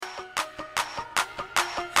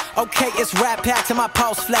Okay, it's rap packed to my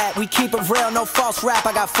pulse flat. We keep it real, no false rap.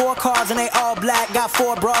 I got 4 cars and they all black. Got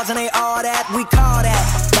 4 bras and they all that. We call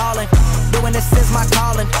that ballin'. Doing this is my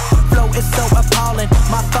calling. Flow is so appalling.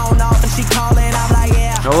 My phone off and she calling. I'm like,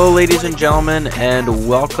 yeah. Hello, ladies and gentlemen, and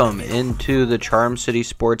welcome into the Charm City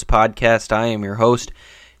Sports Podcast. I am your host,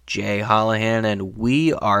 Jay Hollihan, and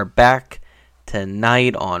we are back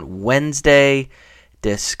tonight on Wednesday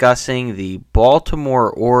discussing the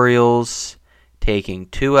Baltimore Orioles taking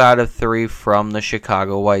 2 out of 3 from the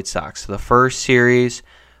Chicago White Sox. The first series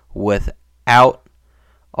without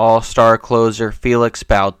all-star closer Felix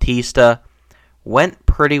Bautista went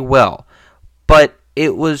pretty well, but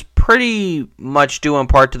it was pretty much due in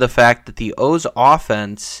part to the fact that the O's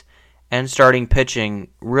offense and starting pitching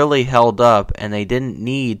really held up, and they didn't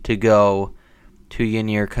need to go to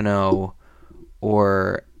Yennier Cano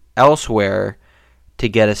or elsewhere to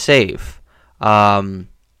get a save.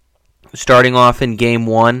 Starting off in Game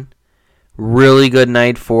 1, really good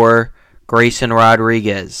night for Grayson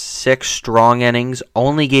Rodriguez. 6 strong innings,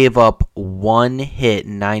 only gave up 1 hit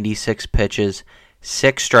in 96 pitches,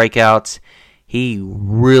 6 strikeouts. He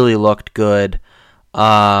really looked good.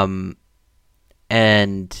 And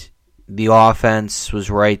the offense was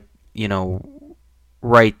right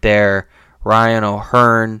there. Ryan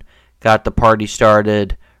O'Hearn got the party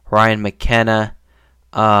started. Ryan McKenna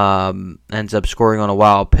ends up scoring on a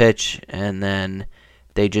wild pitch, and then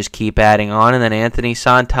they just keep adding on. And then Anthony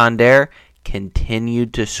Santander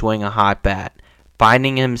continued to swing a hot bat,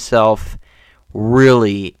 finding himself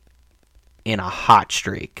really in a hot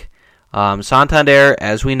streak. Santander,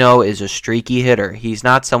 as we know, is a streaky hitter. He's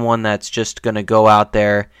not someone that's just going to go out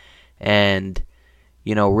there and,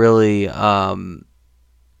 really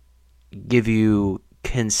give you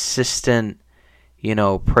consistent,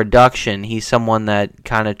 production. He's someone that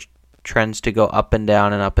kind of trends to go up and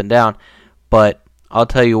down and up and down. But I'll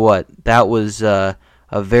tell you what, that was a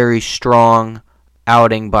very strong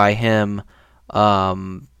outing by him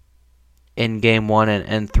in Game 1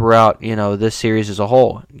 and throughout, this series as a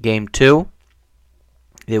whole. Game 2,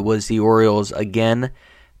 it was the Orioles again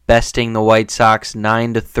besting the White Sox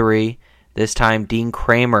 9-3. This time, Dean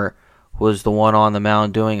Kramer was the one on the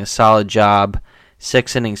mound doing a solid job.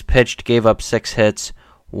 6 innings pitched, gave up 6 hits,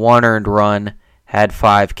 1 earned run, had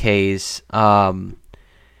 5 Ks.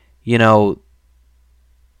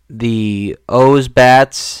 The O's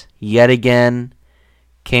bats, yet again,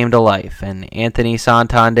 came to life. And Anthony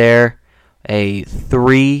Santander, a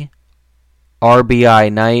 3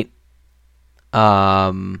 RBI night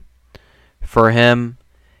for him.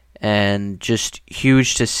 And just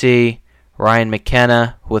huge to see Ryan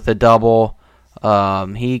McKenna with a double.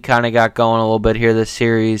 He kind of got going a little bit here this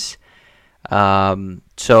series. So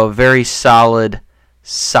a very solid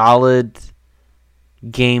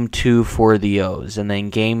Game 2 for the O's. And then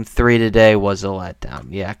Game 3 today was a letdown.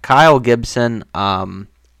 Yeah, Kyle Gibson,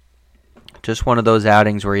 just one of those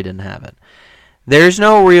outings where he didn't have it. There's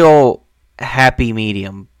no real happy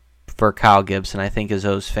medium for Kyle Gibson. I think as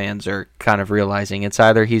O's fans are kind of realizing it's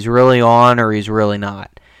either he's really on or he's really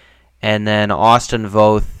not. And then Austin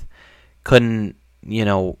Voth couldn't,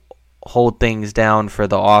 hold things down for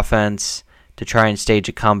the offense to try and stage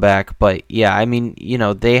a comeback. But, yeah, I mean,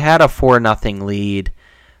 they had a 4-0 lead.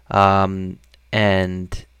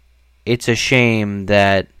 And it's a shame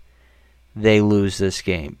that they lose this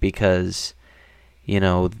game because,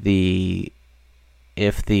 if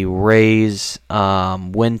the Rays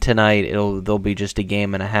win tonight, they'll be just a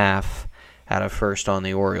game and a half out of first on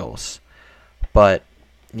the Orioles. But,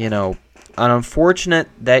 unfortunate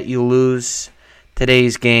that you lose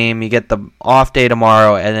today's game. You get the off day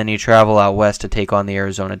tomorrow, and then you travel out west to take on the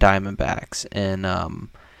Arizona Diamondbacks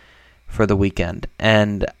for the weekend.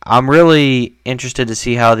 And I'm really interested to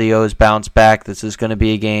see how the O's bounce back. This is going to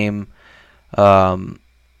be a game on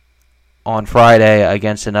Friday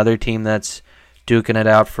against another team that's duking it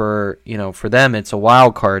out for them. It's a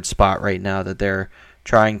wild card spot right now that they're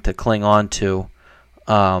trying to cling on to.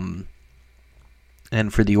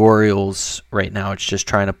 And for the Orioles right now, it's just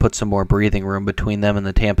trying to put some more breathing room between them and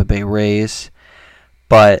the Tampa Bay Rays.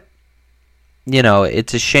 But,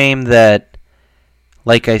 it's a shame that,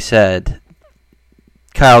 like I said,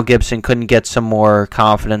 Kyle Gibson couldn't get some more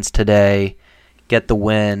confidence today, get the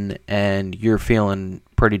win, and you're feeling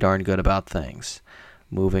pretty darn good about things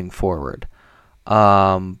moving forward.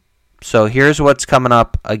 So here's what's coming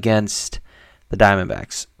up against the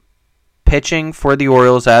Diamondbacks. Pitching for the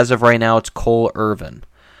Orioles as of right now, it's Cole Irvin.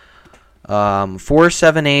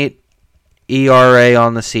 4.78 ERA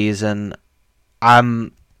on the season.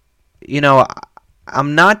 I'm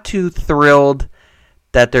not too thrilled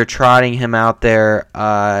that they're trotting him out there.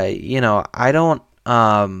 I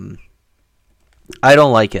I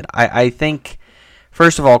don't like it. I think,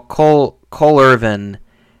 first of all, Cole Irvin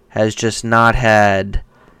has just not had,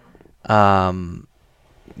 a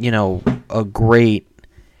great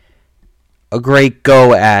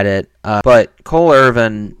go at it. But Cole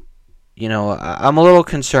Irvin, I'm a little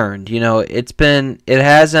concerned. It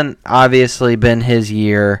hasn't obviously been his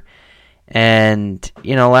year. And,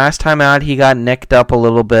 last time out he got nicked up a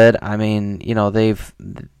little bit. I mean,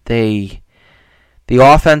 the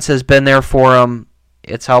offense has been there for him.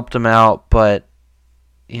 It's helped him out, but,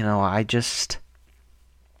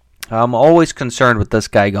 I'm always concerned with this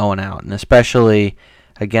guy going out, and especially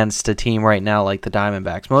against a team right now like the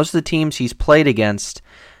Diamondbacks. Most of the teams he's played against,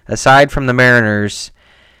 aside from the Mariners,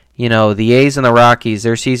 the A's and the Rockies,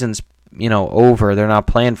 their season's, over. They're not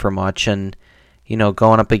playing for much, and,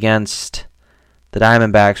 going up against the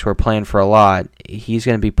Diamondbacks who are playing for a lot, he's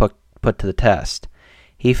going to be put to the test.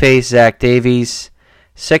 He faced Zach Davies,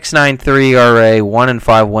 6.93 ERA,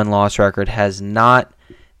 1-5 win-loss record, has not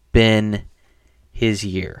been his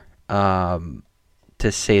year, to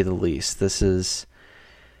say the least. This has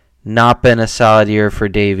not been a solid year for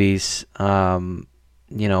Davies. Former,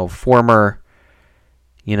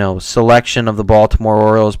 selection of the Baltimore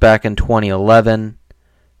Orioles back in 2011,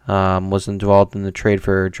 was involved in the trade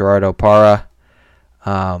for Gerardo Parra.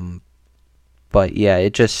 But yeah,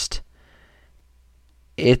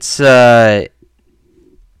 it's a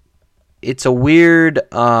weird,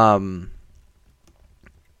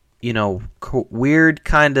 weird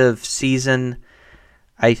kind of season,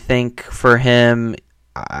 I think, for him.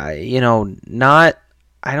 I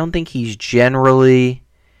don't think he's generally,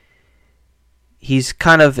 he's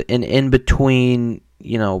kind of an in-between,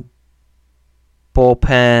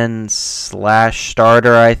 bullpen /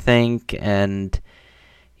 starter, I think, and,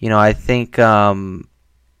 I think,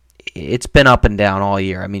 it's been up and down all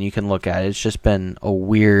year. I mean, you can look at it. It's just been a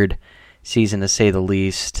weird season, to say the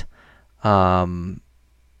least, and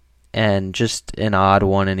just an odd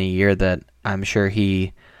one in a year that I'm sure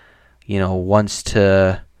he, wants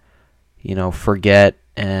to, forget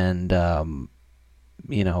and,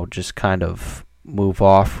 just kind of move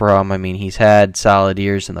off from. I mean, he's had solid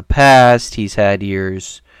years in the past. He's had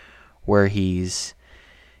years where he's,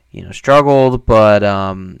 struggled, but,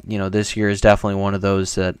 this year is definitely one of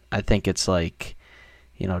those that I think it's like,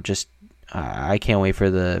 just, I can't wait for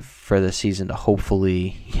the season to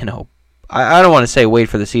hopefully, I don't want to say wait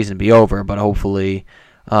for the season to be over, but hopefully,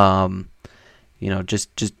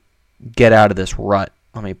 just get out of this rut.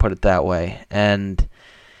 Let me put it that way. And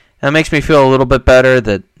that makes me feel a little bit better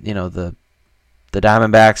that, the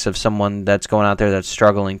Diamondbacks have someone that's going out there that's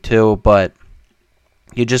struggling too, but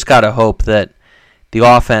you just got to hope that the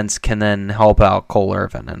offense can then help out Cole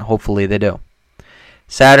Irvin, and hopefully they do.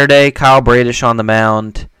 Saturday, Kyle Bradish on the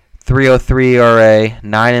mound, 3.03 ERA,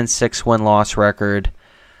 9-6 win-loss record.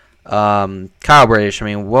 Kyle Bradish, I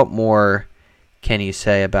mean, what more can you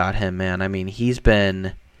say about him, man? I mean, he's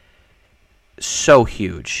been so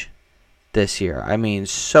huge this year. I mean,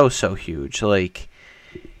 so huge. Like,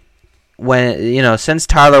 when, since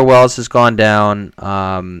Tyler Wells has gone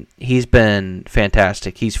down, he's been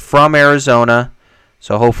fantastic. He's from Arizona,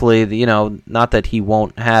 so hopefully, not that he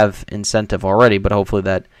won't have incentive already, but hopefully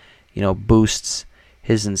that, boosts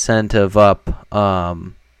his incentive up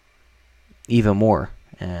even more.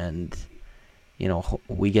 And,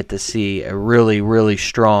 we get to see a really, really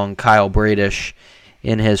strong Kyle Bradish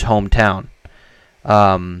in his hometown.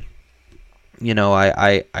 I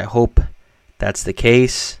hope that's the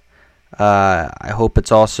case. I hope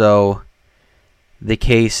it's also the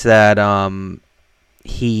case that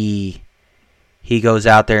he goes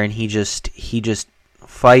out there and he just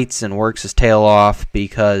fights and works his tail off,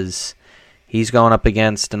 because he's going up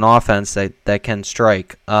against an offense that can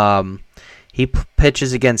strike. He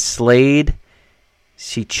pitches against Slade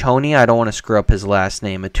Ciccone. I don't want to screw up his last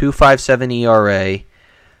name. A 2.57 ERA.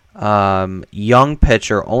 Young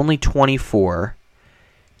pitcher, only 24.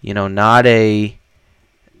 Not a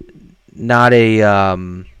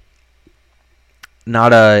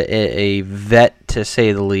vet, to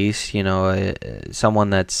say the least. Someone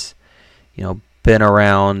that's been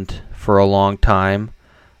around for a long time.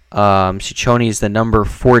 Ciccone is the number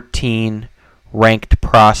 14 ranked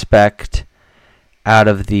prospect out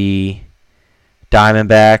of the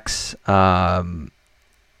Diamondbacks.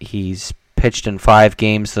 He's pitched in 5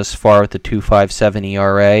 games thus far with a 2.57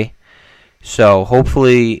 ERA. So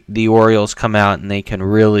hopefully the Orioles come out and they can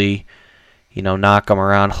really, knock him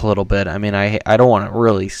around a little bit. I mean, I don't want to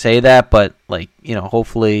really say that, but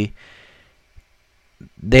hopefully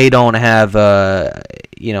they don't have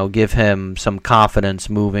give him some confidence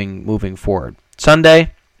moving forward.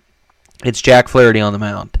 Sunday, it's Jack Flaherty on the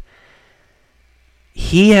mound.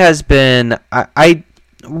 He has been, I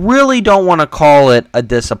really don't want to call it a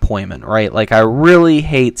disappointment, right? Like, I really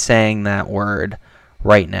hate saying that word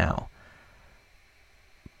right now.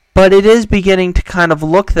 But it is beginning to kind of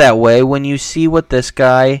look that way when you see what this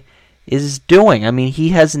guy is doing. I mean, he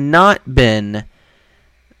has not been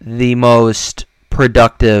the most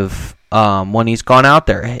productive when he's gone out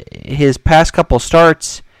there. His past couple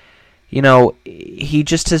starts, he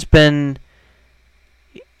just has been,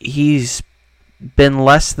 he's been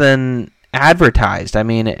less than advertised. I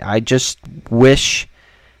mean, I just wish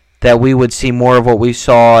that we would see more of what we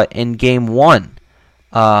saw in Game 1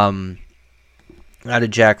 out of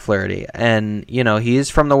Jack Flaherty. And, he is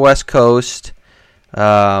from the West Coast,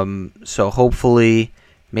 so hopefully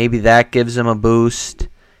maybe that gives him a boost,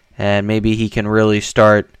 and maybe he can really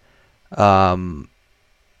start getting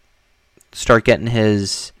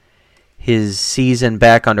his season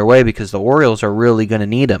back underway, because the Orioles are really going to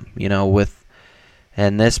need him,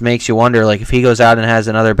 and this makes you wonder, like, if he goes out and has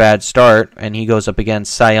another bad start and he goes up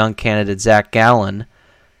against Cy Young candidate Zach Gallen,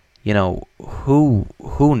 who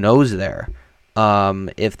knows there?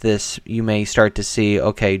 If this, you may start to see,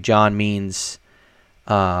 okay, John Means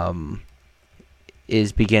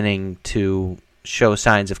is beginning to show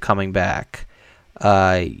signs of coming back.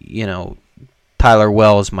 Tyler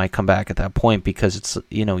Wells might come back at that point, because it's,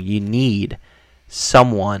 you need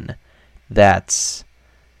someone that's,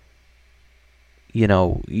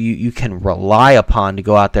 you can rely upon to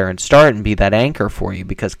go out there and start and be that anchor for you,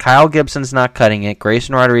 because Kyle Gibson's not cutting it,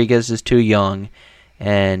 Grayson Rodriguez is too young,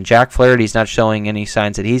 and Jack Flaherty's not showing any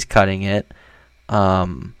signs that he's cutting it.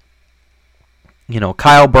 Kyle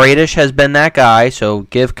Bradish has been that guy, so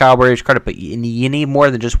give Kyle Bradish credit, but you need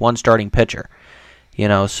more than just one starting pitcher.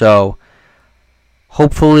 So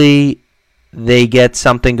hopefully they get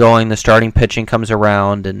something going, the starting pitching comes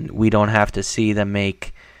around, and we don't have to see them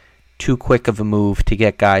make too quick of a move to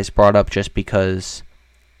get guys brought up just because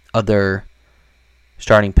other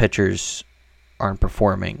starting pitchers aren't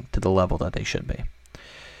performing to the level that they should be.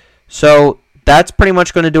 So that's pretty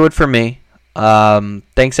much going to do it for me.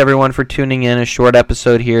 Thanks everyone for tuning in. A short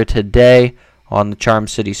episode here today on the Charm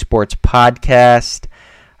City Sports Podcast.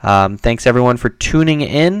 Thanks everyone for tuning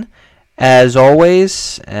in as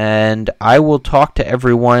always, and I will talk to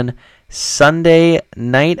everyone Sunday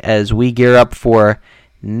night as we gear up for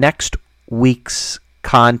next week's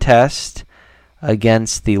contest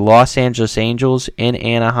against the Los Angeles Angels in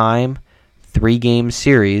Anaheim, 3-game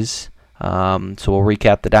series. So we'll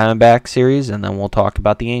recap the Diamondbacks series, and then we'll talk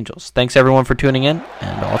about the Angels. Thanks everyone for tuning in,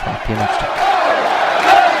 and I'll talk to you next time.